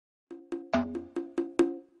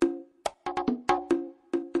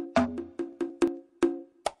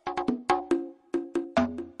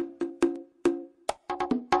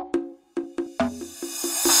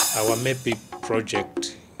Our MEPI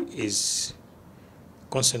project is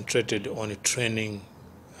concentrated on training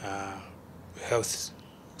health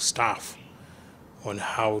staff on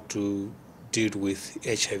how to deal with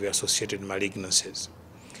HIV-associated malignancies.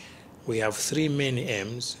 We have three main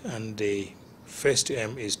aims, and the first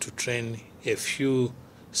aim is to train a few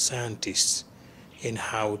scientists in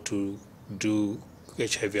how to do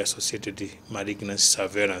HIV-associated malignancy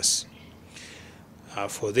surveillance.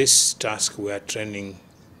 For this task, we are training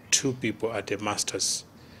 2 people at a master's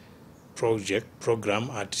program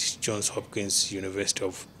at Johns Hopkins University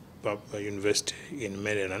in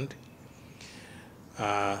Maryland.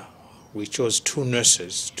 We chose 2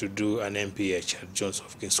 nurses to do an MPH at Johns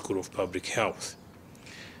Hopkins School of Public Health.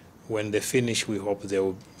 When they finish, we hope they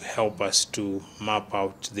will help us to map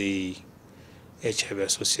out the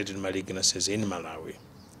HIV-associated malignancies in Malawi.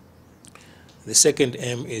 The second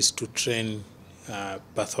aim is to train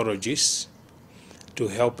pathologists to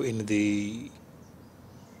help in the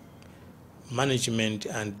management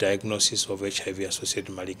and diagnosis of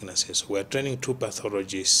HIV-associated malignancies. We are training 2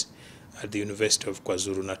 pathologists at the University of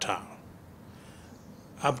KwaZulu-Natal.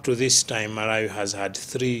 Up to this time, Malawi has had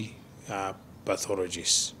 3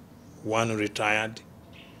 pathologists, 1 retired,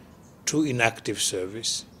 2 in active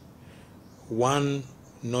service, 1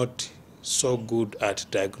 not so good at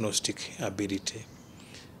diagnostic ability,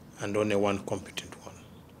 and only 1 competent one.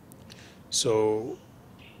 So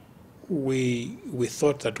we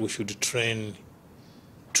thought that we should train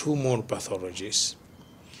 2 more pathologists,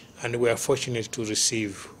 and we are fortunate to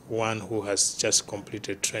receive 1 who has just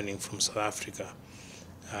completed training from South Africa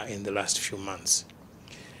in the last few months.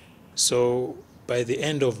 So by the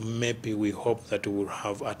end of MEPI, we hope that we will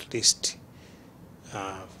have at least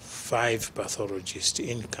 5 pathologists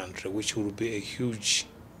in country, which will be a huge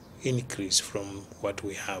increase from what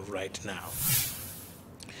we have right now.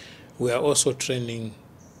 We are also training,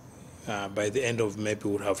 by the end of MEPI,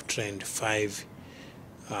 we will have trained 5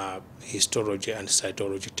 histology and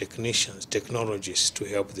cytology technologists to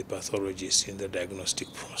help the pathologists in the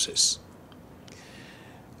diagnostic process.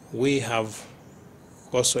 We have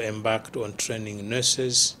also embarked on training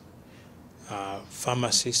nurses,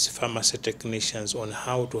 pharmacists, pharmacy technicians on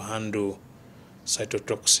how to handle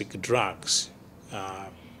cytotoxic drugs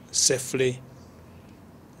safely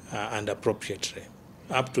and appropriately.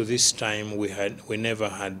 Up to this time, we never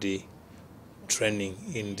had the training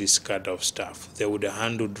in this kind of stuff. They would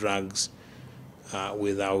handle drugs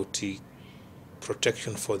without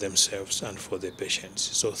protection for themselves and for the patients.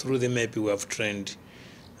 So through the MEPI, we have trained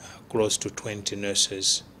close to 20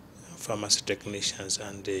 nurses, pharmacy technicians,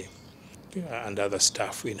 and other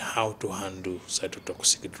staff in how to handle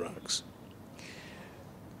cytotoxic drugs.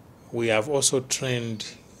 We have also trained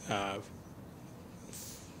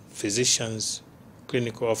physicians,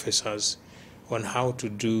 clinical officers on how to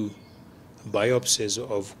do biopsies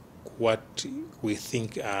of what we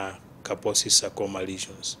think are Kaposi sarcoma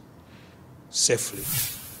lesions safely.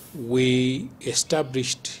 We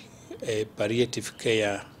established a palliative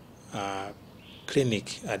care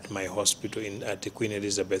clinic at my hospital, at the Queen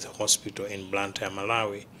Elizabeth Hospital in Blantyre,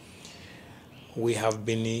 Malawi. We have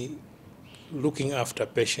been looking after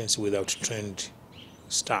patients without trained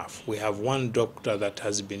staff. We have 1 doctor that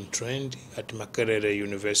has been trained at Makerere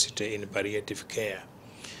University in palliative care,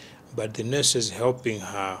 but the nurses helping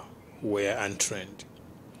her were untrained.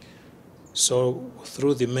 So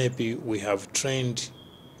through the MEPI, we have trained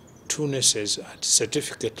 2 nurses at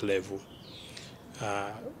certificate level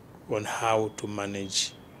on how to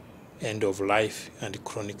manage end-of-life and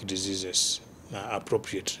chronic diseases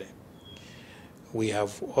appropriately. We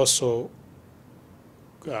have also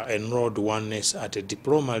enrolled 1 nurse at a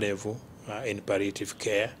diploma level in palliative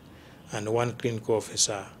care, and 1 clinical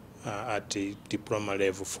officer at the diploma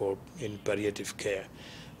level in palliative care.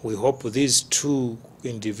 We hope these 2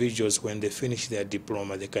 individuals, when they finish their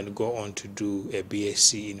diploma, they can go on to do a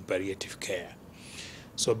BSc in palliative care.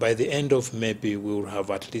 So by the end of MEPI, we will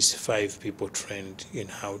have at least 5 people trained in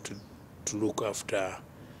how to look after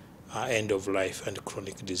end-of-life and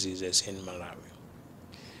chronic diseases in Malawi.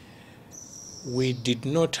 We did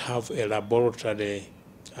not have a laboratory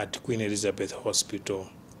at Queen Elizabeth Hospital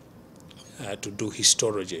to do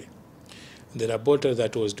histology. The laboratory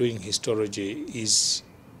that was doing histology is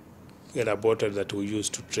a laboratory that we use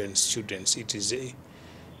to train students. It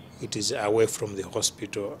is away from the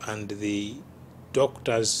hospital, and the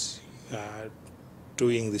doctors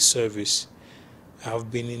doing the service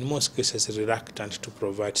have been in most cases reluctant to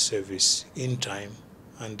provide service in time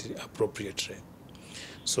and appropriately.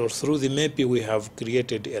 So through the MEPI, we have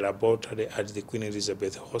created a laboratory at the Queen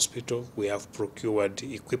Elizabeth Hospital. We have procured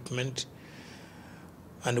equipment.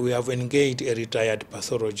 And we have engaged a retired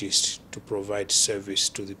pathologist to provide service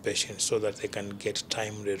to the patients so that they can get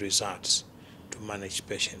timely results to manage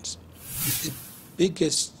patients. The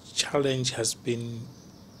biggest challenge has been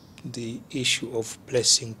the issue of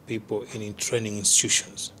placing people in training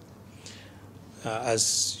institutions.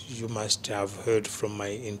 As you must have heard from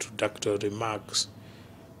my introductory remarks,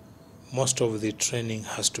 most of the training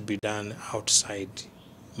has to be done outside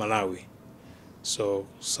Malawi. So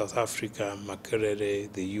South Africa,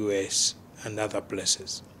 Makerere, the US, and other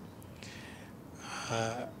places.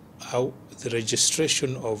 The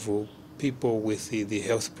registration of people with the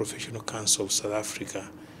Health Professional Council of South Africa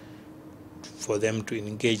for them to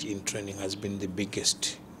engage in training has been the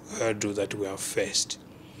biggest hurdle that we have faced.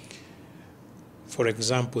 For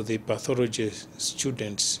example, the pathology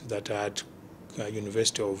students that are at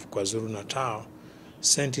University of KwaZulu-Natal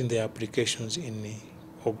sent in their applications in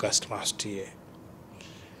August last year.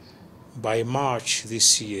 By March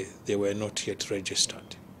this year, they were not yet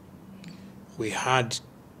registered. We had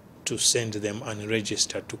to send them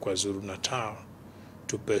unregistered to KwaZulu-Natal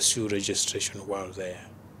to pursue registration while there.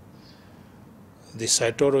 The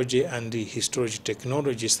cytology and the histology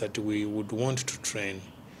technologies that we would want to train,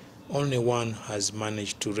 only one has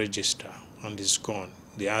managed to register and is gone.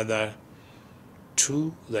 The other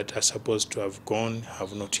two that are supposed to have gone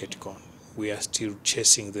have not yet gone. We are still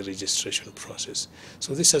chasing the registration process.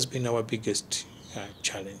 So this has been our biggest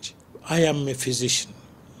challenge. I am a physician,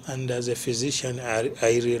 and as a physician,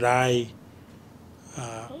 I rely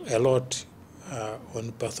a lot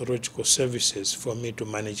on pathological services for me to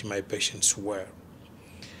manage my patients well.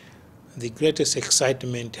 The greatest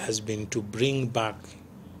excitement has been to bring back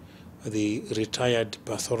the retired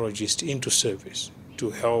pathologist into service to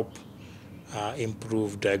help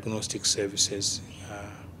improve diagnostic services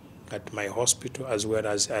at my hospital as well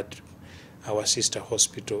as at our sister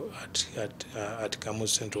hospital at Kamuzu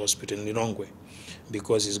Central Hospital in Lilongwe,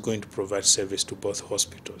 because it's going to provide service to both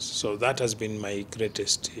hospitals. So that has been my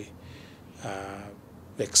greatest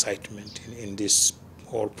excitement in this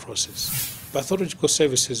whole process. Pathological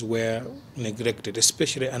services were neglected,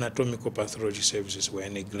 especially anatomical pathology services were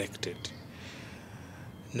neglected.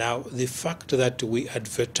 Now, the fact that we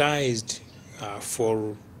advertised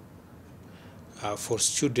for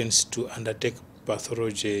students to undertake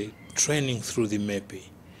pathology training through the MEPI,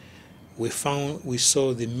 we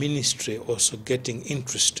saw the ministry also getting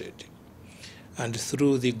interested. And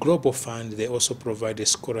through the Global Fund, they also provided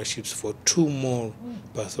scholarships for 2 more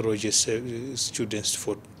pathology students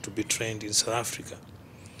to be trained in South Africa.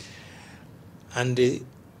 And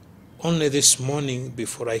only this morning,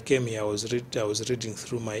 before I came here, I was reading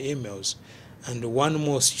through my emails, and 1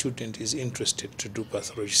 more student is interested to do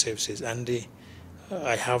pathology services, and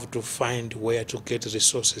I have to find where to get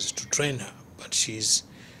resources to train her. But she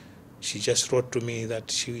just wrote to me that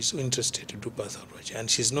she is interested to do pathology, and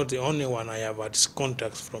she's not the only one. I have had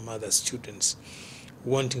contacts from other students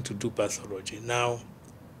wanting to do pathology. Now,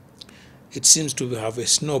 it seems to have a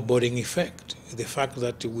snowballing effect. The fact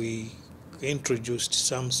that we introduced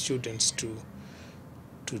some students to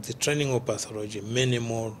the training of pathology, many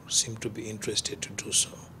more seem to be interested to do so.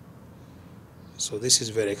 So this is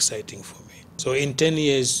very exciting for me. So in 10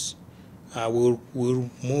 years, we'll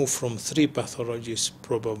move from 3 pathologists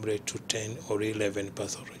probably to 10 or 11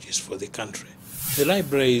 pathologists for the country. The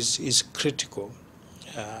library is critical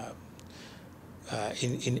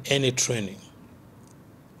in any training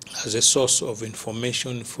as a source of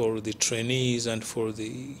information for the trainees and for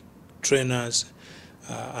the trainers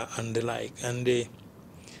and the like. And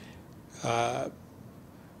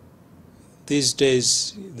these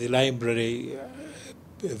days, the library,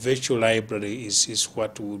 a virtual library is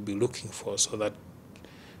what we'll be looking for, so that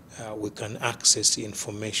we can access the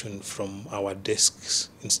information from our desks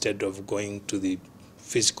instead of going to the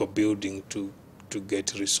physical building to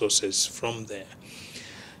get resources from there.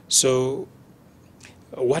 So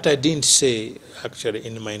what I didn't say actually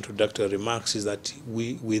in my introductory remarks is that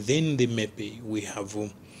within the MEPI, we have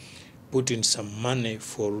put in some money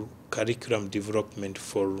for curriculum development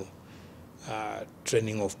for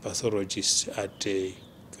training of pathologists at a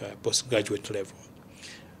postgraduate level.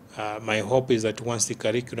 My hope is that once the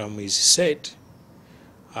curriculum is set,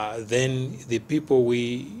 then the people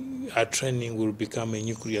we are training will become a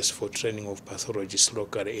nucleus for training of pathologists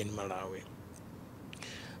locally in Malawi.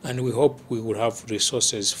 And we hope we will have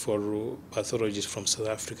resources for pathologists from South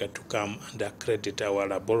Africa to come and accredit our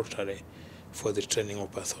laboratory for the training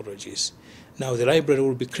of pathologists. Now, the library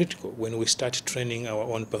will be critical when we start training our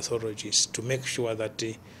own pathologists to make sure that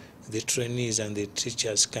the trainees and the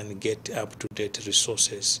teachers can get up-to-date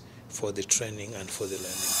resources for the training and for the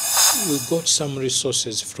learning. We got some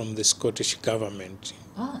resources from the Scottish government,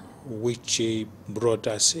 which brought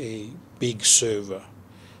us a big server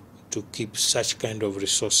to keep such kind of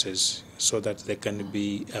resources so that they can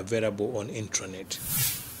be available on intranet.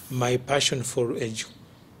 My passion for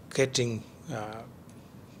educating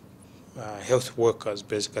health workers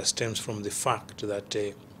basically stems from the fact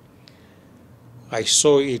that I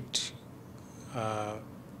saw it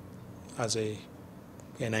as a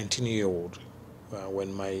 19-year-old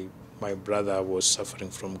when my brother was suffering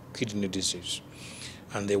from kidney disease,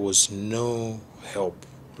 and there was no help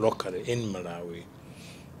locally in Malawi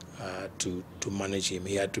to manage him.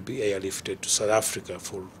 He had to be airlifted to South Africa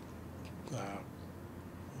for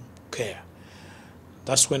care.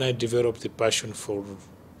 That's when I developed the passion for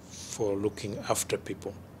looking after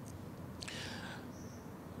people.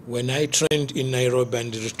 When I trained in Nairobi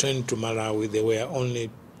and returned to Malawi, there were only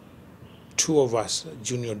 2 of us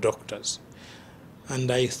junior doctors, and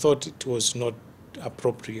I thought it was not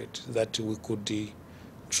appropriate that we could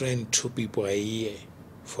train 2 people a year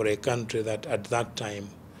for a country that at that time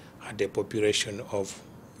had a population of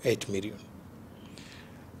 8 million.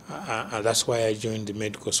 And that's why I joined the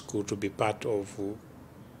medical school, to be part of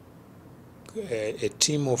a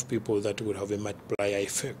team of people that will have a multiplier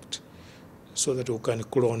effect, so that we can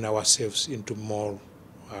clone ourselves into more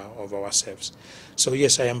of ourselves. So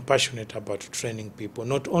yes, I am passionate about training people,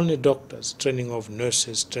 not only doctors, training of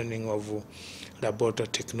nurses, training of laboratory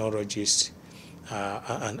technologists,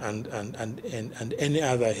 and any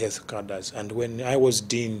other health cadres. And when I was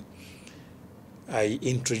dean, I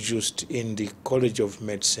introduced in the College of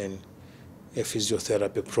Medicine a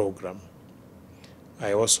physiotherapy program.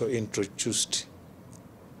 I also introduced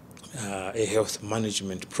a health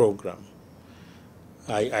management program.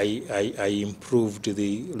 I improved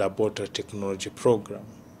the laboratory technology program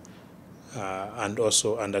and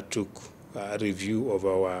also undertook a review of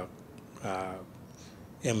our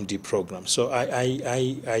MD program. So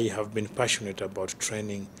I have been passionate about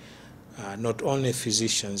training not only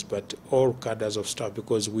physicians but all cadres of staff,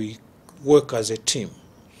 because we work as a team.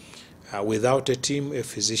 Without a team, a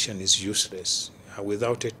physician is useless.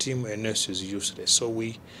 Without a team, a nurse is useless. So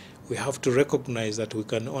we have to recognize that we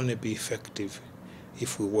can only be effective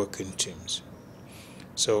if we work in teams.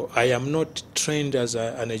 So I am not trained as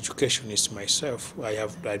an educationist myself.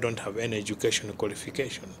 I don't have any educational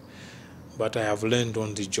qualification, but I have learned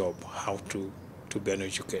on the job how to be an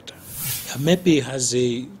educator. MEPI has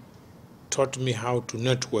taught me how to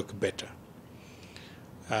network better.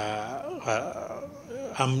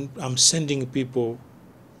 I'm sending people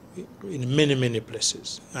in many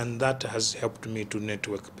places, and that has helped me to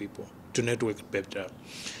network better.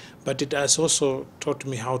 But it has also taught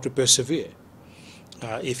me how to persevere.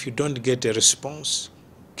 If you don't get a response,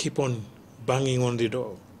 keep on banging on the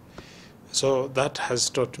door. So that has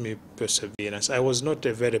taught me perseverance. I was not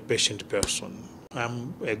a very patient person.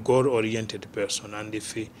 I'm a goal-oriented person, and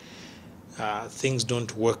if things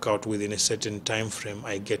don't work out within a certain time frame,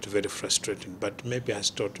 I get very frustrated. But maybe it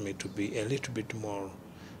has taught me to be a little bit more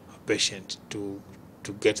patient to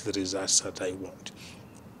get the results that I want.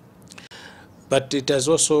 But it has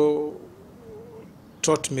also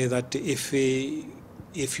taught me that if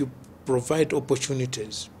you provide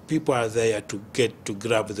opportunities, people are there to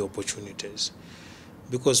grab the opportunities.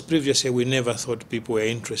 Because previously we never thought people were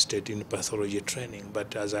interested in pathology training,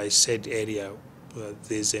 but as I said earlier,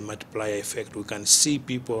 there's a multiplier effect. We can see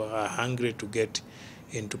people are hungry to get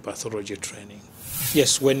into pathology training.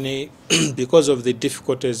 Yes, because of the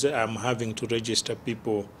difficulties I'm having to register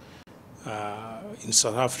people in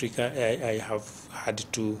South Africa, I have had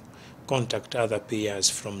to contact other peers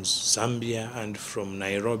from Zambia and from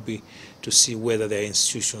Nairobi to see whether their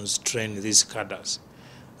institutions train these cadres.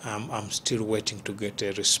 I'm still waiting to get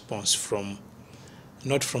a response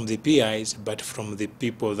not from the PIs, but from the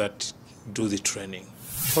people that do the training.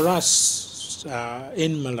 For us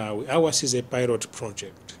in Malawi, ours is a pilot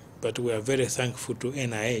project, but we are very thankful to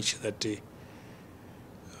NIH that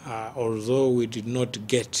although we did not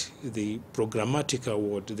get the programmatic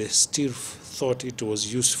award, they still thought it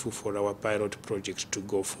was useful for our pilot project to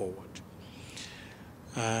go forward.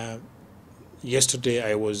 Yesterday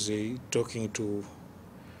I was talking to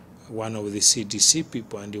one of the CDC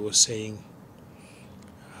people, and he was saying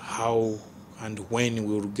how and when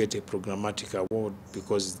we will get a programmatic award,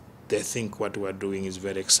 because they think what we are doing is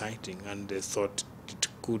very exciting, and they thought it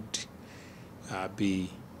could be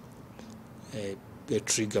a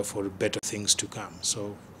trigger for better things to come.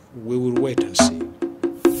 So we will wait and see.